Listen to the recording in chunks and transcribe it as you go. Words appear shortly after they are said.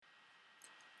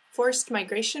Forced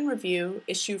Migration Review,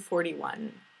 Issue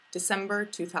 41, December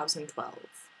 2012.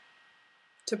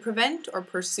 To Prevent or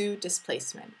Pursue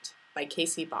Displacement, by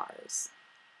Casey Bars.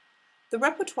 The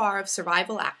repertoire of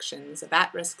survival actions of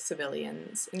at-risk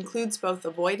civilians includes both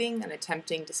avoiding and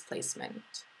attempting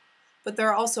displacement. But there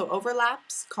are also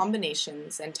overlaps,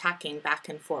 combinations, and tacking back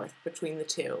and forth between the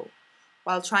two,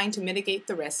 while trying to mitigate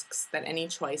the risks that any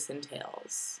choice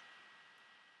entails.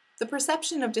 The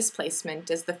perception of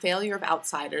displacement as the failure of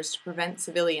outsiders to prevent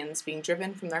civilians being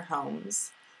driven from their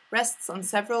homes rests on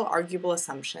several arguable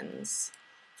assumptions.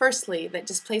 Firstly, that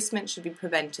displacement should be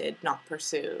prevented, not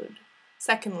pursued.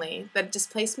 Secondly, that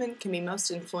displacement can be most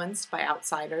influenced by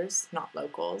outsiders, not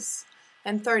locals.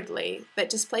 And thirdly, that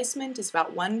displacement is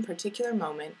about one particular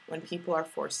moment when people are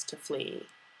forced to flee.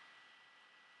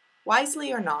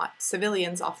 Wisely or not,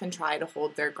 civilians often try to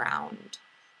hold their ground.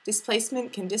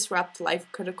 Displacement can disrupt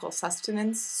life-critical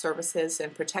sustenance, services,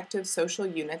 and protective social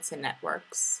units and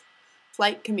networks.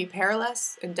 Flight can be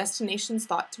perilous, and destinations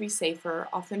thought to be safer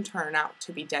often turn out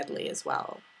to be deadly as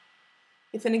well.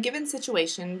 If in a given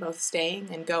situation both staying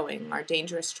and going are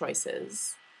dangerous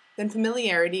choices, then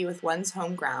familiarity with one's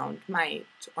home ground might,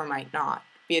 or might not,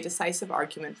 be a decisive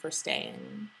argument for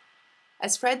staying.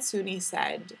 As Fred Sooney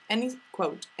said,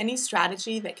 any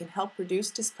strategy that can help reduce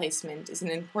displacement is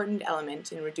an important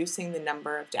element in reducing the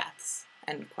number of deaths,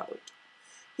 end quote.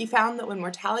 He found that when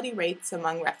mortality rates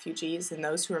among refugees and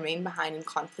those who remain behind in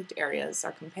conflict areas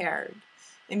are compared,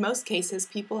 in most cases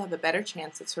people have a better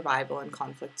chance of survival in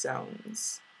conflict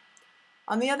zones.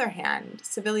 On the other hand,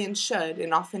 civilians should,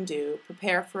 and often do,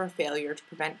 prepare for a failure to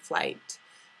prevent flight,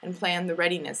 and plan the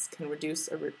readiness can reduce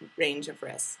a range of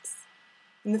risks.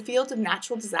 In the field of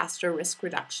natural disaster risk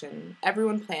reduction,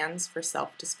 everyone plans for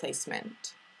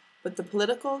self-displacement, but the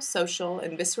political, social,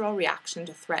 and visceral reaction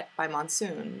to threat by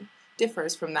monsoon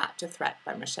differs from that to threat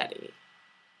by machete.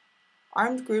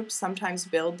 Armed groups sometimes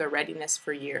build their readiness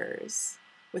for years.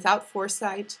 Without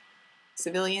foresight,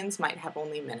 civilians might have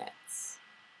only minutes.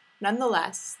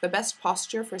 Nonetheless, the best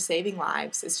posture for saving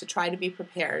lives is to try to be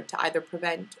prepared to either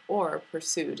prevent or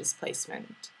pursue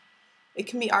displacement. It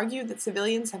can be argued that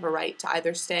civilians have a right to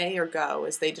either stay or go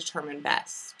as they determine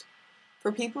best.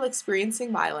 For people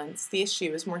experiencing violence, the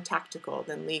issue is more tactical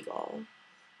than legal.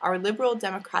 Our liberal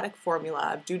democratic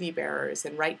formula of duty bearers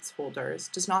and rights holders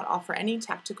does not offer any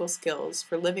tactical skills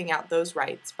for living out those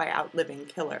rights by outliving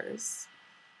killers.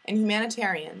 And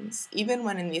humanitarians, even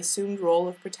when in the assumed role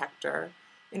of protector,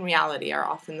 in reality are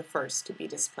often the first to be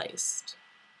displaced.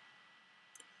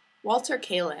 Walter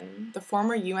Kalin, the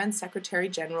former UN Secretary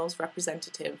General's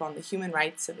representative on the human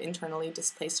rights of internally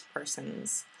displaced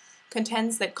persons,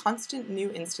 contends that constant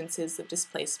new instances of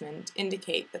displacement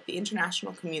indicate that the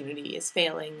international community is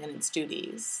failing in its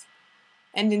duties.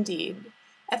 And indeed,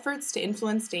 efforts to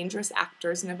influence dangerous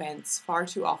actors and events far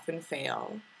too often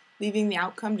fail, leaving the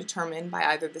outcome determined by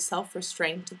either the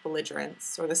self-restraint of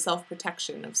belligerents or the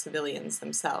self-protection of civilians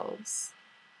themselves.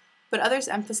 But others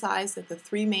emphasize that the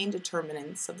three main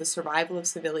determinants of the survival of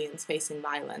civilians facing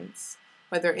violence,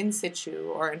 whether in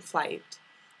situ or in flight,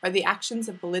 are the actions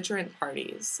of belligerent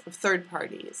parties, of third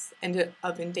parties, and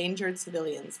of endangered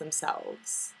civilians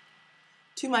themselves.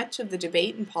 Too much of the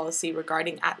debate and policy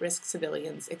regarding at-risk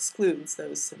civilians excludes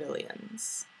those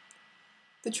civilians.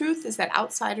 The truth is that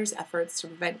outsiders' efforts to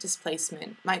prevent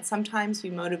displacement might sometimes be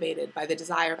motivated by the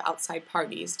desire of outside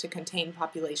parties to contain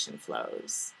population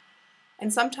flows.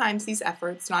 And sometimes these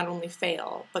efforts not only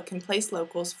fail, but can place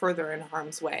locals further in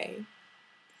harm's way.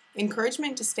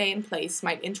 Encouragement to stay in place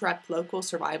might interrupt local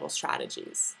survival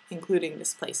strategies, including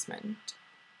displacement.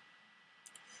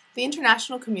 The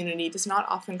international community does not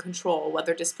often control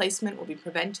whether displacement will be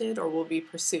prevented or will be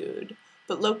pursued,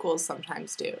 but locals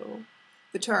sometimes do.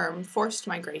 The term, forced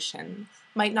migration,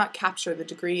 might not capture the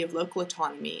degree of local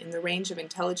autonomy in the range of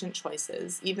intelligent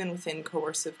choices, even within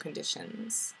coercive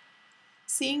conditions.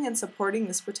 Seeing and supporting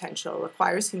this potential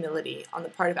requires humility on the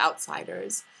part of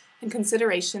outsiders and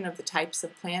consideration of the types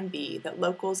of Plan B that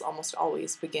locals almost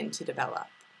always begin to develop.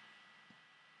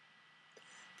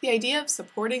 The idea of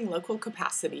supporting local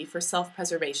capacity for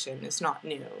self-preservation is not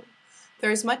new.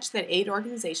 There is much that aid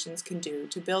organizations can do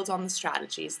to build on the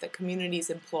strategies that communities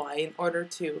employ in order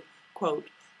to, quote,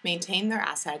 maintain their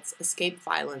assets, escape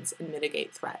violence, and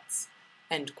mitigate threats,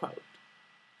 end quote.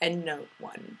 Endnote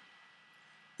 1.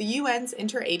 The UN's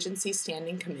Interagency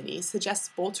Standing Committee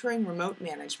suggests bolstering remote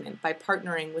management by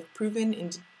partnering with proven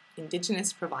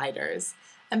indigenous providers,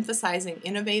 emphasizing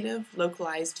innovative,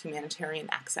 localized humanitarian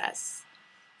access.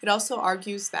 It also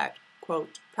argues that,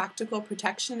 quote, practical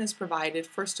protection is provided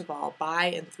first of all by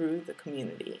and through the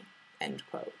community, end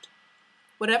quote.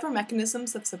 Whatever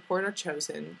mechanisms of support are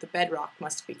chosen, the bedrock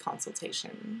must be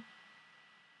consultation.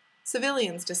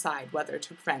 Civilians decide whether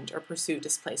to prevent or pursue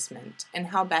displacement and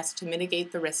how best to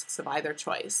mitigate the risks of either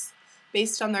choice,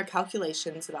 based on their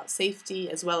calculations about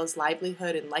safety as well as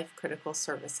livelihood and life-critical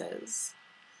services.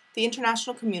 The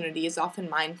international community is often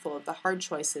mindful of the hard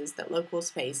choices that locals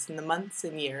face in the months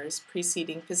and years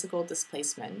preceding physical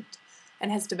displacement,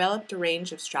 and has developed a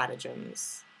range of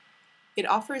stratagems. It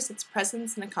offers its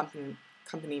presence and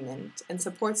accompaniment and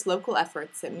supports local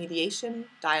efforts at mediation,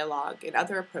 dialogue, and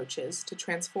other approaches to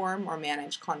transform or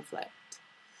manage conflict.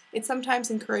 It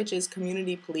sometimes encourages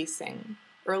community policing,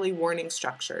 early warning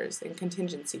structures, and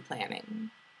contingency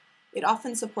planning. It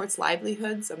often supports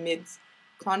livelihoods amidst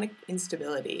chronic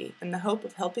instability in the hope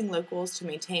of helping locals to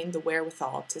maintain the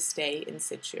wherewithal to stay in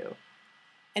situ.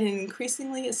 And it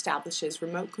increasingly establishes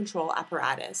remote control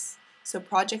apparatus so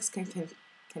projects can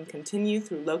continue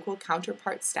through local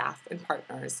counterpart staff and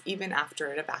partners even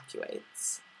after it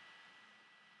evacuates.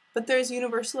 But there is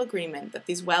universal agreement that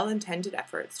these well-intended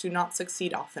efforts do not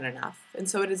succeed often enough, and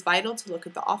so it is vital to look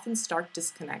at the often stark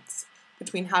disconnects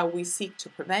between how we seek to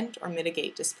prevent or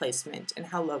mitigate displacement and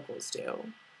how locals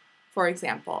do. For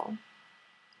example,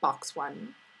 Box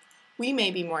 1. We may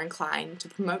be more inclined to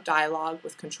promote dialogue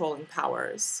with controlling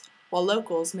powers, while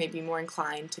locals may be more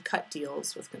inclined to cut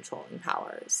deals with controlling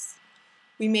powers.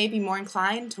 We may be more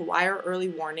inclined to wire early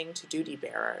warning to duty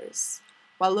bearers,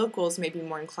 while locals may be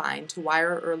more inclined to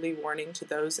wire early warning to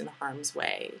those in harm's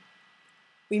way.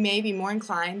 We may be more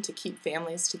inclined to keep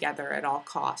families together at all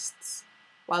costs,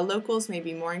 while locals may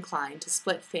be more inclined to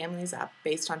split families up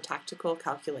based on tactical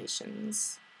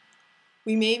calculations.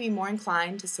 We may be more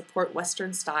inclined to support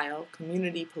Western-style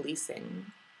community policing,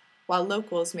 while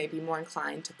locals may be more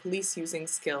inclined to police using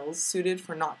skills suited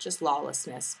for not just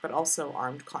lawlessness, but also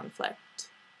armed conflict.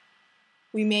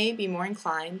 We may be more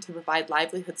inclined to provide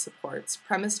livelihood supports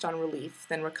premised on relief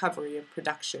than recovery of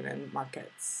production and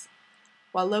markets,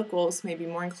 while locals may be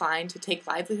more inclined to take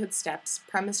livelihood steps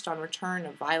premised on return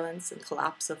of violence and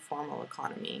collapse of formal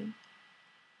economy.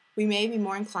 We may be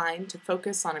more inclined to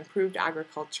focus on improved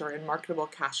agriculture and marketable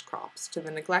cash crops to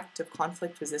the neglect of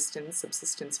conflict-resistant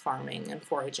subsistence farming and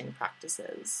foraging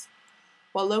practices,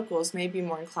 while locals may be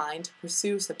more inclined to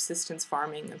pursue subsistence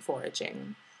farming and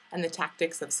foraging, and the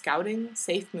tactics of scouting,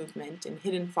 safe movement, and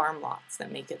hidden farm lots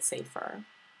that make it safer.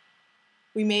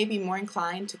 We may be more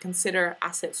inclined to consider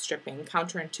asset stripping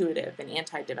counterintuitive and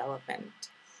anti-development,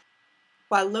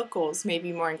 while locals may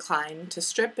be more inclined to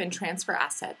strip and transfer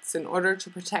assets in order to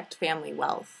protect family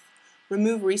wealth,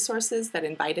 remove resources that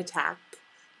invite attack,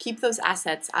 keep those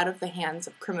assets out of the hands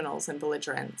of criminals and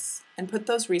belligerents, and put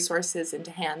those resources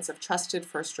into hands of trusted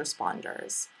first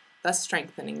responders, thus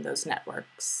strengthening those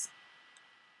networks.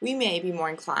 We may be more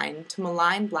inclined to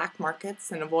malign black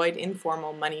markets and avoid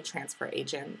informal money transfer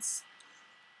agents,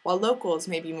 while locals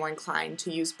may be more inclined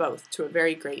to use both to a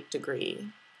very great degree.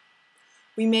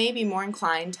 We may be more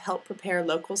inclined to help prepare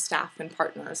local staff and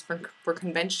partners for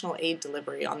conventional aid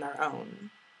delivery on their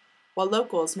own, while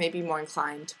locals may be more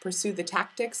inclined to pursue the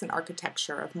tactics and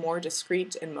architecture of more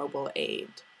discreet and mobile aid.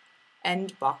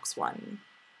 End Box 1.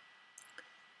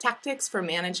 Tactics for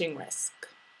managing risk.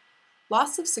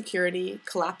 Loss of security,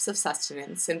 collapse of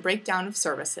sustenance, and breakdown of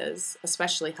services,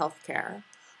 especially healthcare,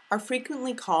 are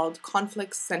frequently called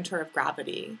conflict's center of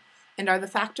gravity and are the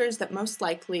factors that most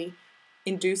likely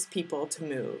induce people to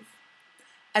move.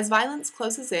 As violence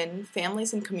closes in,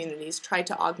 families and communities try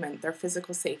to augment their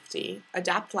physical safety,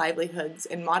 adapt livelihoods,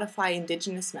 and modify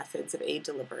indigenous methods of aid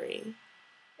delivery.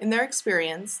 In their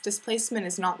experience, displacement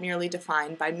is not merely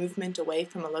defined by movement away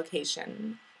from a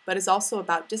location, but is also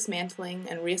about dismantling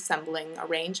and reassembling a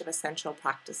range of essential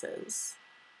practices.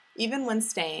 Even when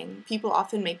staying, people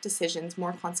often make decisions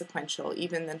more consequential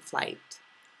even than flight.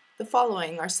 The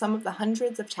following are some of the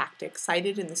hundreds of tactics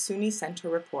cited in the SUNY Center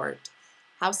report,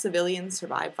 How Civilians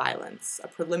Survive Violence, a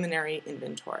Preliminary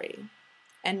Inventory.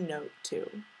 End note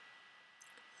 2.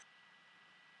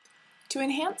 To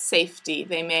enhance safety,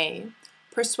 they may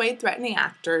persuade threatening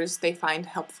actors they find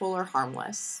helpful or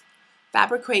harmless,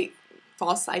 fabricate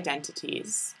false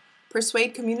identities,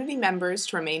 persuade community members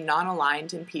to remain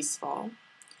non-aligned and peaceful,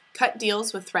 cut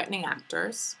deals with threatening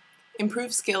actors,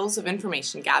 improve skills of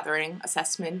information gathering,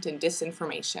 assessment, and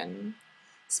disinformation,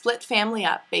 split family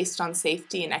up based on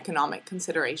safety and economic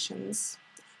considerations,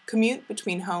 commute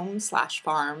between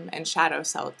home/farm and shadow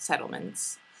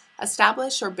settlements,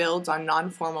 establish or build on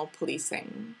non-formal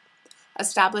policing,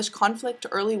 establish conflict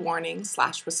early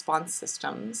warning/response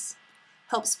systems,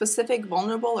 help specific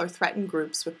vulnerable or threatened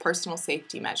groups with personal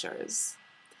safety measures,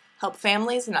 help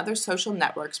families and other social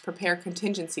networks prepare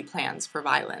contingency plans for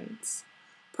violence,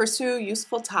 pursue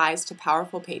useful ties to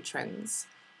powerful patrons,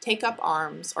 take up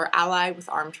arms, or ally with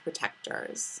armed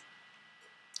protectors.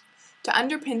 To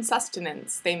underpin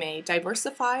sustenance, they may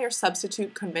diversify or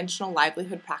substitute conventional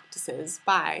livelihood practices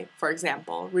by, for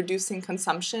example, reducing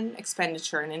consumption,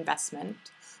 expenditure, and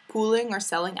investment, pooling or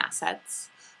selling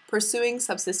assets, pursuing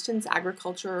subsistence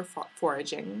agriculture or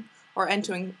foraging, or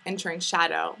entering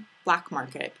shadow, black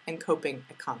market, and coping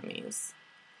economies.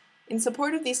 In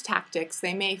support of these tactics,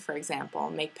 they may, for example,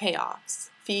 make payoffs,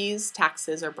 fees,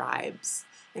 taxes, or bribes,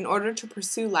 in order to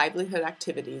pursue livelihood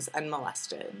activities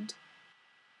unmolested.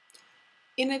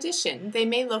 In addition, they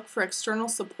may look for external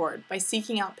support by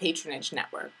seeking out patronage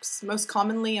networks, most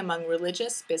commonly among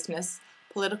religious, business,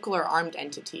 political, or armed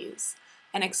entities,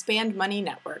 and expand money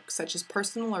networks such as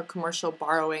personal or commercial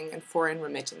borrowing and foreign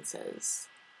remittances.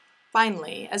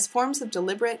 Finally, as forms of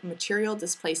deliberate material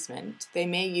displacement, they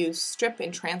may use strip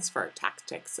and transfer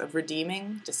tactics of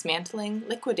redeeming, dismantling,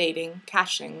 liquidating,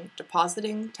 cashing,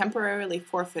 depositing, temporarily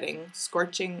forfeiting,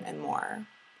 scorching, and more.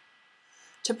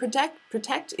 To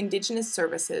protect Indigenous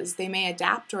services, they may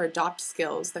adapt or adopt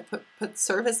skills that put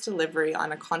service delivery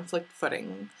on a conflict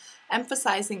footing,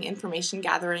 emphasizing information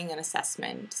gathering and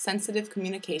assessment, sensitive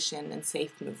communication, and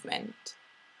safe movement.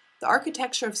 The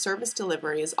architecture of service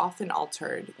delivery is often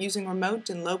altered, using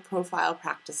remote and low-profile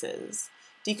practices,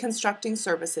 deconstructing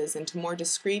services into more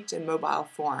discrete and mobile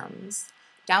forms,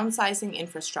 downsizing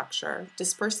infrastructure,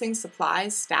 dispersing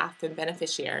supplies, staff, and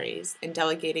beneficiaries, and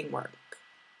delegating work.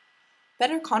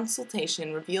 Better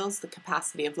consultation reveals the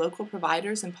capacity of local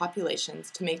providers and populations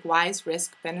to make wise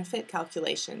risk-benefit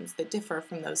calculations that differ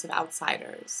from those of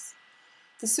outsiders.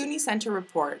 The SUNY Center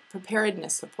report,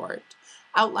 Preparedness Support,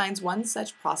 outlines one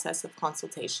such process of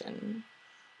consultation.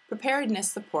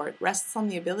 Preparedness support rests on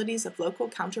the abilities of local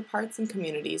counterparts and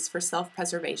communities for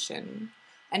self-preservation,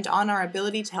 and on our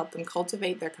ability to help them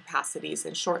cultivate their capacities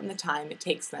and shorten the time it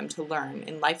takes them to learn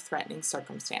in life-threatening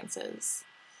circumstances.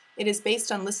 It is based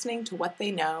on listening to what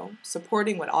they know,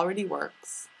 supporting what already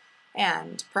works,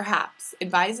 and, perhaps,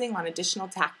 advising on additional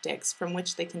tactics from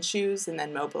which they can choose and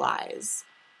then mobilize.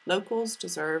 Locals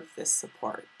deserve this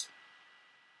support.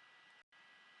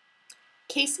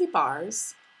 Casey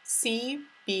Barrs,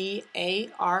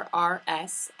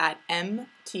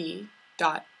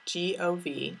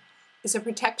 CBARRS@mt.gov, is a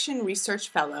Protection Research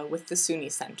Fellow with the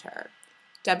SUNY Center,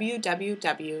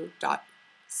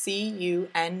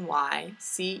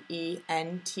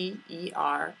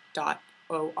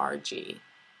 www.cunycenter.org.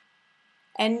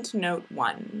 Endnote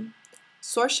 1.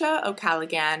 Sorsha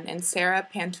O'Callaghan and Sarah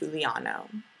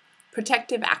Pantuliano.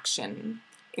 Protective Action.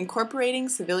 Incorporating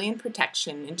Civilian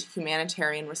Protection into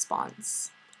Humanitarian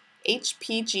Response.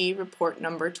 HPG Report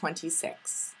Number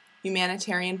 26.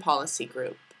 Humanitarian Policy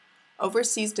Group.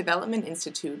 Overseas Development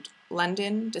Institute,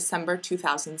 London, December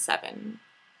 2007.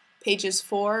 Pages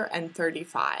 4 and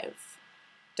 35.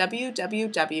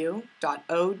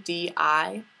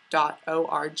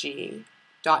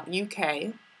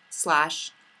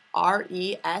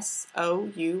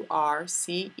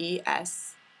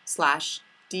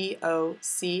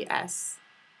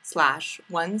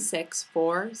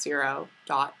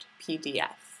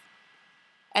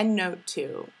 Endnote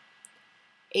 2.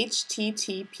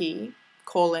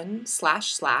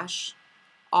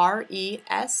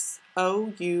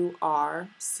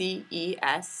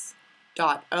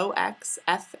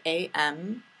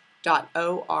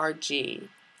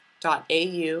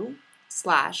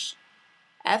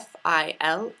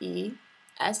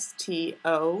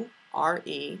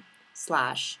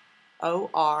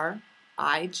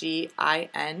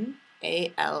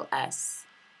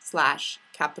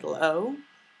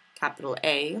 capital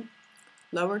A,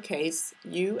 lowercase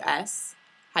us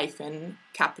hyphen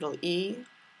capital E,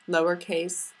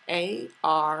 lowercase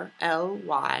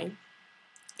arly,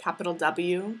 capital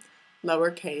W,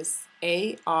 lowercase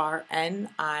arning,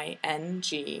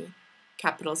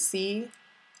 capital C,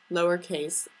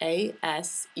 lowercase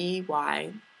asey,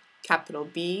 capital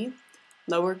B,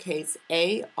 lowercase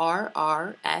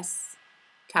arrs,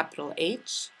 capital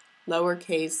H,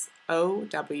 lowercase ow,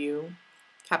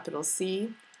 capital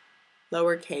C,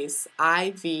 lowercase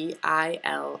ivilians,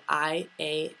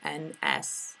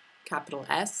 capital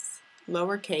S,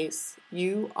 lowercase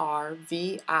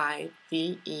urvive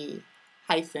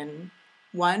hyphen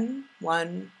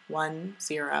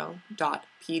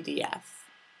 1110.pdf.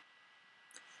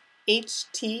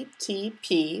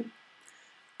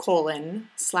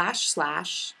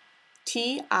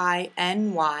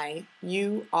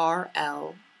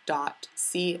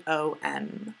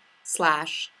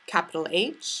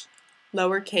 H,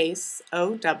 lowercase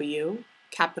ow,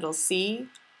 capital C,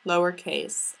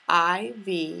 lowercase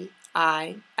ivil,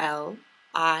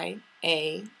 I-A-N-S,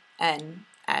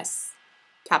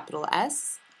 capital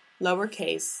S,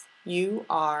 lowercase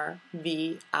U-R-V-I-V-E.